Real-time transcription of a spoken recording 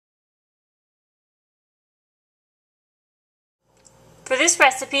For this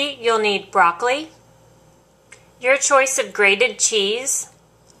recipe, you'll need broccoli, your choice of grated cheese,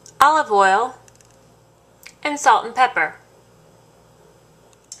 olive oil, and salt and pepper.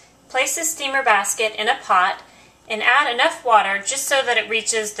 Place the steamer basket in a pot and add enough water just so that it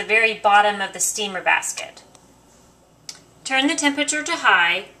reaches the very bottom of the steamer basket. Turn the temperature to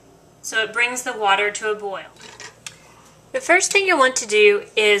high so it brings the water to a boil. The first thing you'll want to do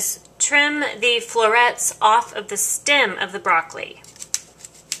is trim the florets off of the stem of the broccoli.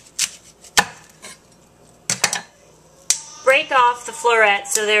 Break off the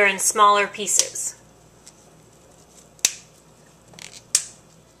florets so they're in smaller pieces.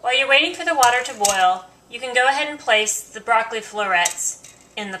 While you're waiting for the water to boil, you can go ahead and place the broccoli florets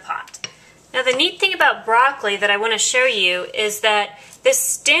in the pot. Now the neat thing about broccoli that I want to show you is that this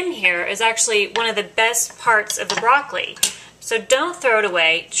stem here is actually one of the best parts of the broccoli. So don't throw it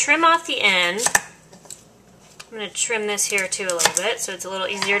away. Trim off the end. I'm going to trim this here too a little bit so it's a little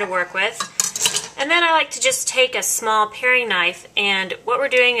easier to work with. And then I like to just take a small paring knife, and what we're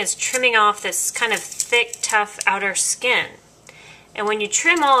doing is trimming off this kind of thick, tough outer skin. And when you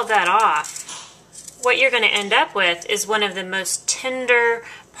trim all of that off, what you're going to end up with is one of the most tender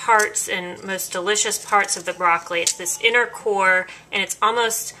parts and most delicious parts of the broccoli. It's this inner core, and it's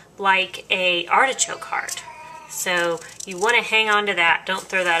almost like an artichoke heart. So you want to hang on to that. Don't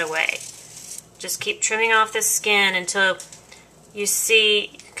throw that away. Just keep trimming off the skin until you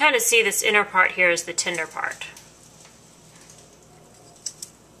kind of see this inner part here is the tender part.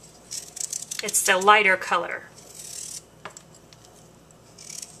 It's the lighter color.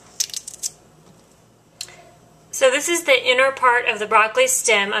 So this is the inner part of the broccoli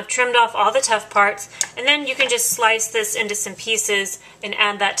stem. I've trimmed off all the tough parts, and then you can just slice this into some pieces and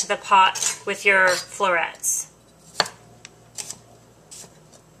add that to the pot with your florets.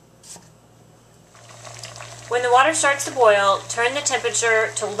 When the water starts to boil, turn the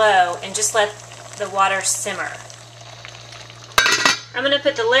temperature to low and just let the water simmer. I'm going to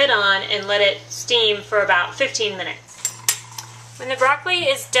put the lid on and let it steam for about 15 minutes. When the broccoli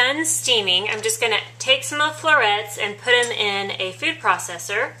is done steaming, I'm just going to take some of the florets and put them in a food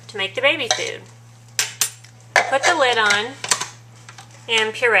processor to make the baby food. Put the lid on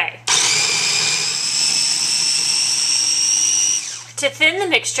and puree. To thin the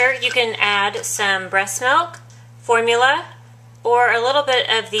mixture, you can add some breast milk, formula, or a little bit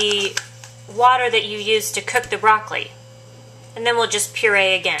of the water that you use to cook the broccoli. And then we'll just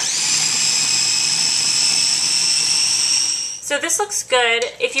puree again. So this looks good.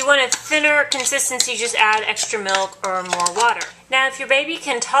 If you want a thinner consistency, just add extra milk or more water. Now if your baby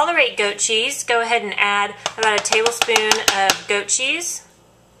can tolerate goat cheese, go ahead and add about a tablespoon of goat cheese.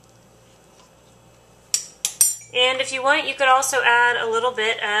 And if you want, you could also add a little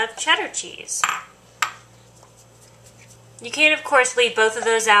bit of cheddar cheese. You can, of course, leave both of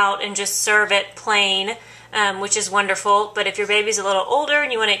those out and just serve it plain, which is wonderful. But if your baby's a little older and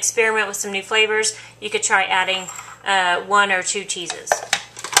you want to experiment with some new flavors, you could try adding 1 or 2 cheeses.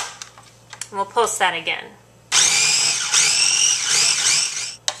 And we'll pulse that again.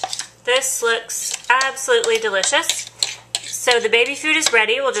 This looks absolutely delicious. So the baby food is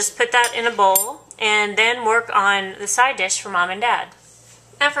ready. We'll just put that in a bowl and then work on the side dish for Mom and Dad.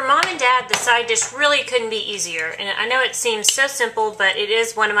 Now for Mom and Dad, the side dish really couldn't be easier. And I know it seems so simple, but it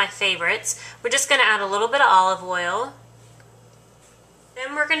is one of my favorites. We're just going to add a little bit of olive oil.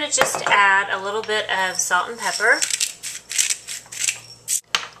 Then we're going to just add a little bit of salt and pepper.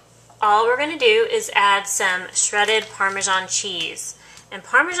 All we're going to do is add some shredded Parmesan cheese. And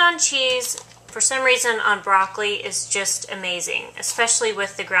Parmesan cheese, for some reason on broccoli, is just amazing, especially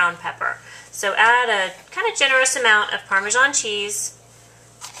with the ground pepper. So add a kind of generous amount of Parmesan cheese.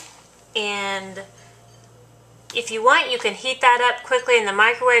 And if you want, you can heat that up quickly in the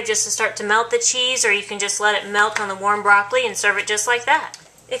microwave just to start to melt the cheese, or you can just let it melt on the warm broccoli and serve it just like that.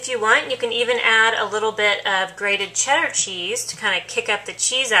 If you want, you can even add a little bit of grated cheddar cheese to kind of kick up the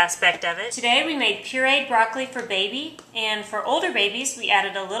cheese aspect of it. Today we made pureed broccoli for baby, and for older babies we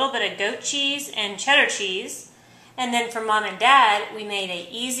added a little bit of goat cheese and cheddar cheese. And then for Mom and Dad, we made an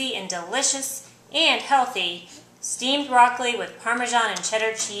easy and delicious and healthy steamed broccoli with Parmesan and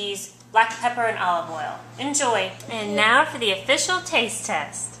cheddar cheese, black pepper, and olive oil. Enjoy! And now for the official taste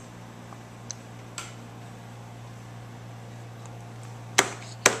test.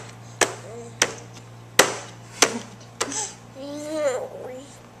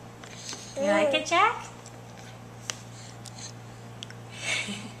 You like it, Jack?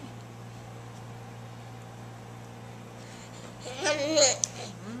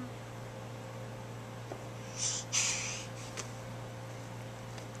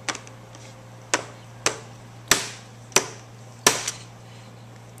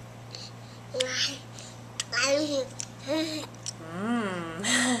 Mmm.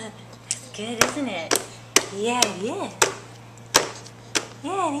 That's good, isn't it? Yeah, it is.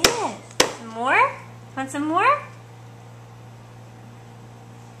 Yeah, it is. Some more? Want some more?